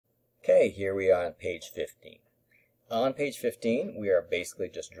Okay, here we are on page 15. On page 15, we are basically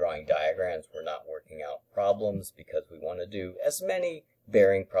just drawing diagrams. We're not working out problems because we want to do as many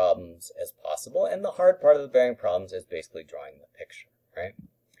bearing problems as possible. And the hard part of the bearing problems is basically drawing the picture, right?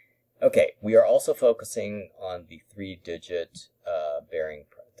 Okay, we are also focusing on the three-digit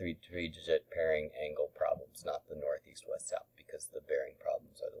pairing angle problems, not the north, east, west, south, because the bearing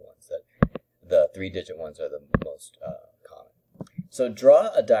problems are the ones that, the three-digit ones are the most common. So draw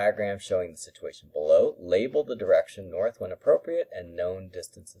a diagram showing the situation below. Label the direction north when appropriate and known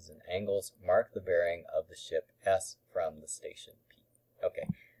distances and angles. Mark the bearing of the ship S from the station P. Okay,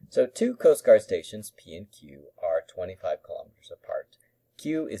 so two Coast Guard stations, P and Q, are 25 kilometers apart.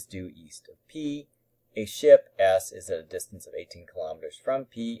 Q is due east of P. A ship S is at a distance of 18 kilometers from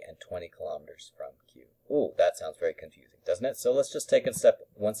P and 20 kilometers from Q. Ooh, that sounds very confusing, doesn't it? So let's just take it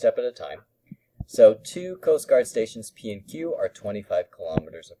one step at a time. So two Coast Guard stations P and Q are 25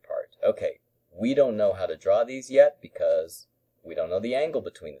 kilometers apart. Okay, we don't know how to draw these yet because we don't know the angle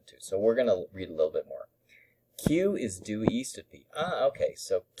between the two. So we're going to read a little bit more. Q is due east of P. Okay,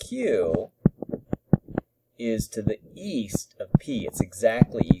 so Q is to the east of P. It's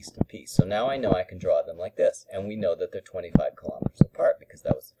exactly east of P. So now I know I can draw them like this. And we know that they're 25 kilometers apart because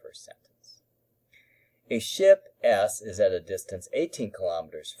that was the first sentence. A ship S is at a distance 18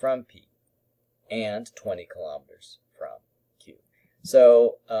 kilometers from P and 20 kilometers from Q.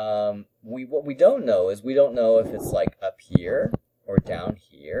 So what we don't know is we don't know if it's like up here or down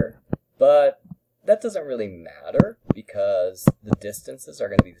here, but that doesn't really matter because the distances are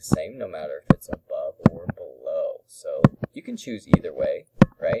going to be the same no matter if it's above or below. So you can choose either way,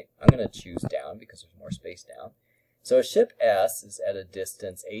 right? I'm going to choose down because there's more space down. So a ship S is at a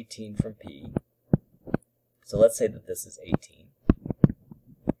distance 18 from P. So let's say that this is 18.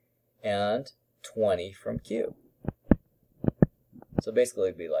 And 20 from Q. So basically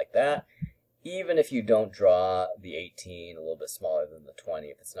it'd be like that. Even if you don't draw the 18 a little bit smaller than the 20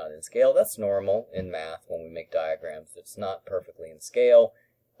 if it's not in scale, that's normal in math when we make diagrams. It's not perfectly in scale.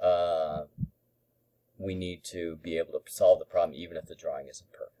 We need to be able to solve the problem even if the drawing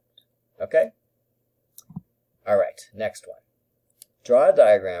isn't perfect. Okay? All right, next one. Draw a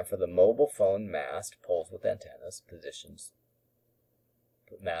diagram for the mobile phone mast, poles with antennas,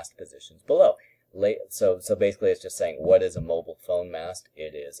 mast positions below. So basically it's just saying, what is a mobile phone mast?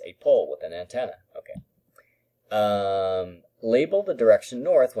 It is a pole with an antenna. Okay. Label the direction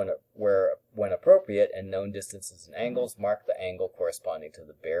north when appropriate and known distances and angles. Mark the angle corresponding to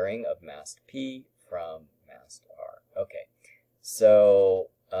the bearing of mast P from mast R. Okay. So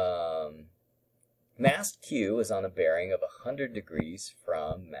mast Q is on a bearing of 100 degrees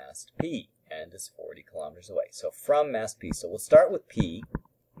from mast P and is 40 kilometers away. So from mast P. So we'll start with P.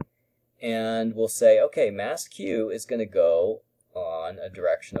 And we'll say, okay, mast Q is going to go on a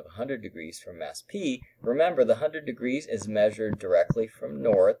direction of 100 degrees from mast P. Remember, the 100 degrees is measured directly from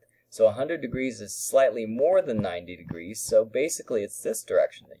north. So 100 degrees is slightly more than 90 degrees. So basically, it's this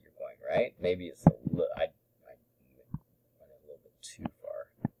direction that you're going, right? Maybe it's I went a little bit too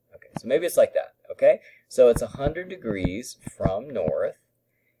far. Okay, so maybe it's like that, okay? So it's 100 degrees from north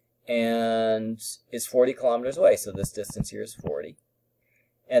and is 40 kilometers away. So this distance here is 40.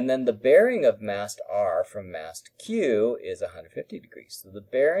 And then the bearing of mast R from mast Q is 150 degrees. So the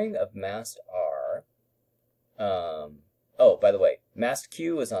bearing of mast R, oh, by the way, mast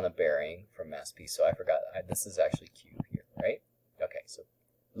Q is on a bearing from mast P. So I forgot, this is actually Q here, right? Okay, so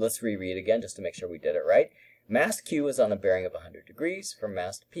let's reread again just to make sure we did it right. Mast Q is on a bearing of 100 degrees from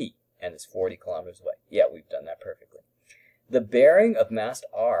mast P and is 40 kilometers away. Yeah, we've done that perfectly. The bearing of mast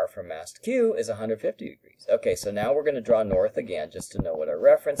R from mast Q is 150 degrees. Okay, so now we're going to draw north again just to know what our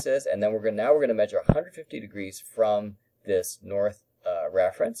reference is, and then we're going to measure 150 degrees from this north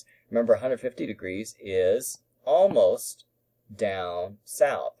reference. Remember, 150 degrees is almost down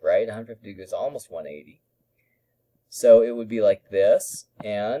south, right? 150 degrees is almost 180. So it would be like this,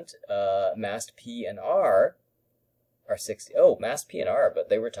 and mast P and R are 60. Oh, mast P and R, but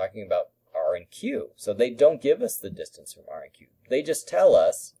they were talking about R and Q. So they don't give us the distance from R and Q. They just tell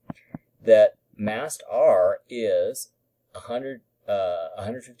us that mast R is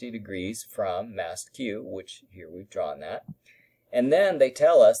 150 degrees from mast Q, which here we've drawn that. And then they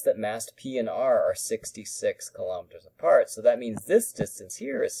tell us that mast P and R are 66 kilometers apart. So that means this distance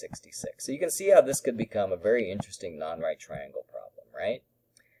here is 66. So you can see how this could become a very interesting non-right triangle problem, right?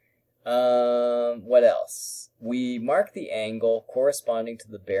 What else? We mark the angle corresponding to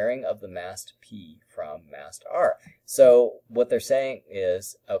the bearing of the mast P from mast R. So what they're saying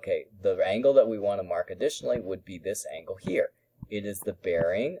is, okay, the angle that we want to mark additionally would be this angle here. It is the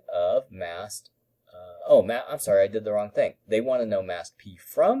bearing of mast oh, I'm sorry, I did the wrong thing. They want to know mast P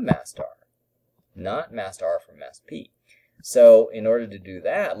from mast R, not mast R from mast P. So in order to do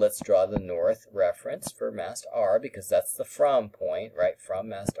that, let's draw the north reference for mast R, because that's the from point, right, from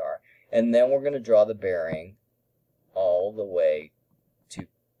mast R. And then we're going to draw the bearing all the way to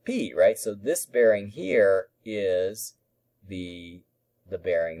P, right? So this bearing here is the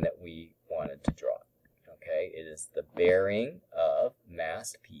bearing that we wanted to draw. Okay, it is the bearing of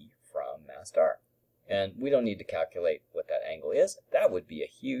mast P from mast R. And we don't need to calculate what that angle is. That would be a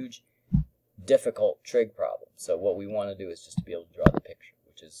huge, difficult trig problem. So what we want to do is just to be able to draw the picture,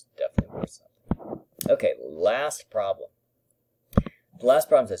 which is definitely worth something. Okay, last problem. The last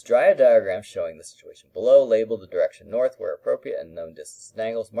problem says, draw a diagram showing the situation below, label the direction north where appropriate and known distances and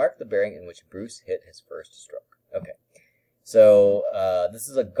angles, mark the bearing in which Bruce hit his first stroke. Okay, so this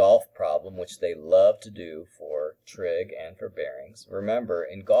is a golf problem, which they love to do for trig and for bearings. Remember,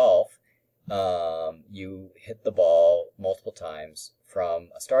 in golf, you hit the ball multiple times from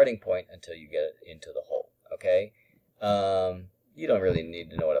a starting point until you get it into the hole, okay? You don't really need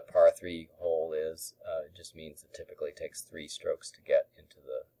to know what a par 3 hole is. It just means it typically takes 3 strokes to get into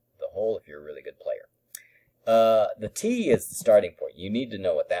the hole if you're a really good player. The tee is the starting point. You need to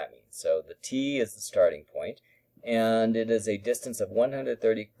know what that means. So the tee is the starting point, and it is a distance of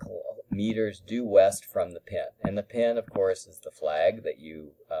 130 meters due west from the pin. And the pin, of course, is the flag that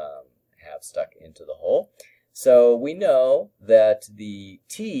you have stuck into the hole. So we know that the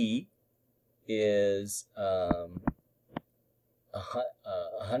tee is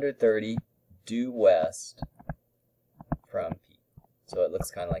 130 due west from P. So it looks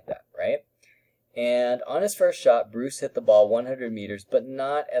kind of like that, right? And on his first shot, Bruce hit the ball 100 meters, but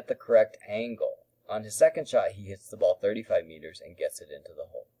not at the correct angle. On his second shot, he hits the ball 35 meters and gets it into the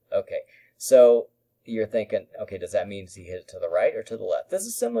hole. Okay, so you're thinking, okay, does that mean he hit it to the right or to the left? This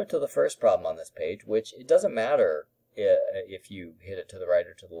is similar to the first problem on this page, which it doesn't matter if you hit it to the right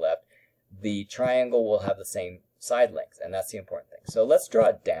or to the left. The triangle will have the same side length, and that's the important thing. So let's draw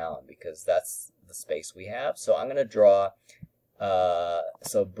it down, because that's the space we have. So I'm going to draw,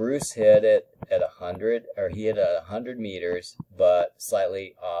 so Bruce hit it at 100, or he hit it at 100 meters, but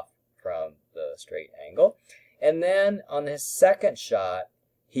slightly off from the straight angle. And then on his second shot,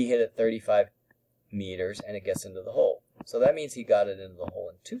 he hit it 35 meters, and it gets into the hole. So that means he got it into the hole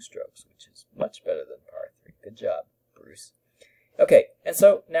in 2 strokes, which is much better than par 3. Good job, Bruce. Okay, and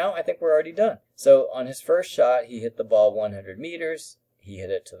so now I think we're already done. So on his first shot, he hit the ball 100 meters. He hit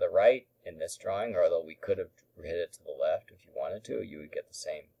it to the right in this drawing, or although we could have hit it to the left if you wanted to, you would get the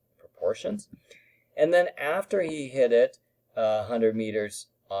same proportions. And then after he hit it 100 meters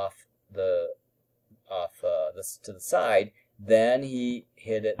to the side, then he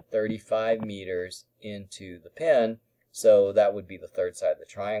hit it 35 meters into the pin. So that would be the third side of the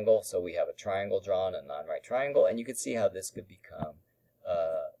triangle. So we have a triangle drawn, a non-right triangle, and you can see how this could become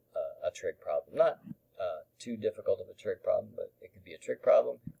a trig problem. Not too difficult of a trig problem, but it could be a trig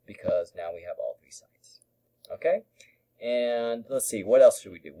problem because now we have all 3 sides. Okay? And let's see, what else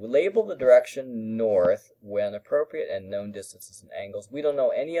should we do? We label the direction north when appropriate and known distances and angles. We don't know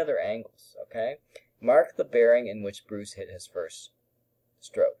any other angles, okay? Mark the bearing in which Bruce hit his first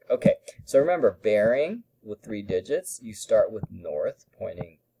stroke. Okay, so remember, bearing with 3 digits, you start with north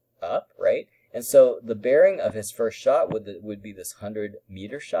pointing up, right? And so the bearing of his first shot would be this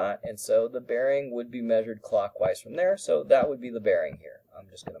 100-meter shot, and so the bearing would be measured clockwise from there, so that would be the bearing here. I'm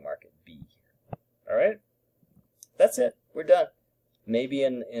just going to mark it B here. All right? That's it. We're done. Maybe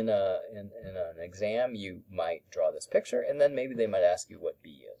in an exam you might draw this picture, and then maybe they might ask you what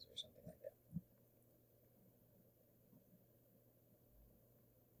B is or something.